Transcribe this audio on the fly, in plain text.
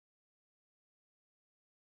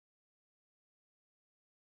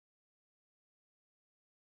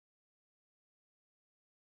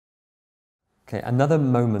Okay, another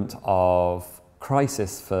moment of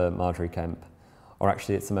crisis for Margery Kempe, or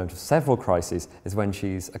actually it's a moment of several crises, is when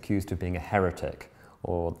she's accused of being a heretic,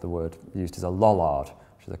 or the word used is a lollard,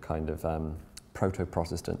 which is a kind of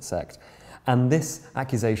proto-Protestant sect. And this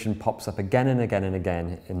accusation pops up again and again and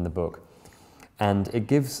again in the book. And it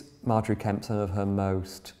gives Margery Kempe some of her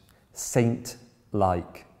most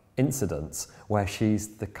saint-like incidents, where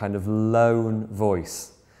she's the kind of lone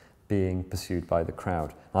voice being pursued by the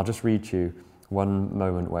crowd. I'll just read you one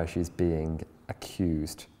moment where she's being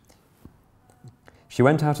accused. She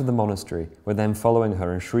went out of the monastery, with them following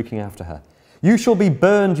her and shrieking after her, "You shall be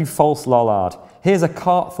burned, you false lollard! Here's a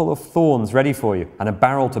cart full of thorns ready for you, and a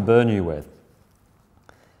barrel to burn you with."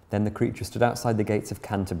 Then the creature stood outside the gates of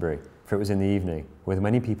Canterbury, for it was in the evening, with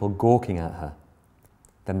many people gawking at her.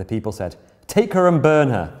 Then the people said, "Take her and burn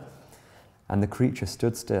her." And the creature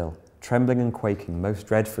stood still, trembling and quaking most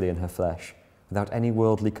dreadfully in her flesh, without any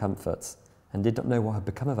worldly comforts, and did not know what had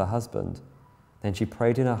become of her husband. Then she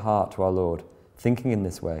prayed in her heart to our Lord, thinking in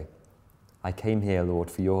this way, "I came here,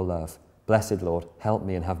 Lord, for your love. Blessed Lord, help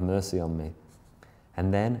me and have mercy on me."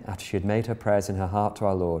 And then, after she had made her prayers in her heart to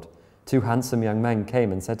our Lord, 2 handsome young men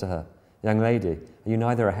came and said to her, "Young lady, are you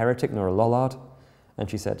neither a heretic nor a lollard?" And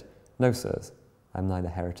she said, "No, sirs, I am neither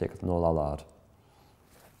heretic nor lollard."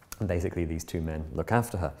 And basically these 2 men look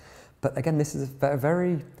after her. But again, this is a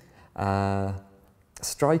very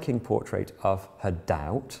striking portrait of her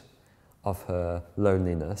doubt, of her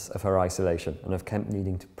loneliness, of her isolation, and of Kempe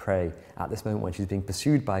needing to pray at this moment when she's being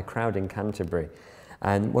pursued by a crowd in Canterbury.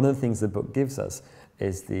 And one of the things the book gives us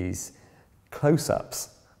is these close-ups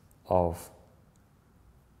of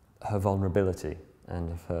her vulnerability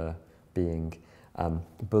and of her being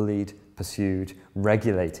bullied, pursued,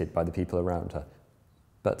 regulated by the people around her.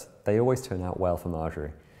 But they always turn out well for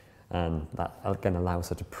Margery, and that again allows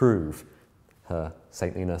her to prove her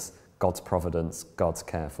saintliness, God's providence, God's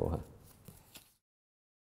care for her.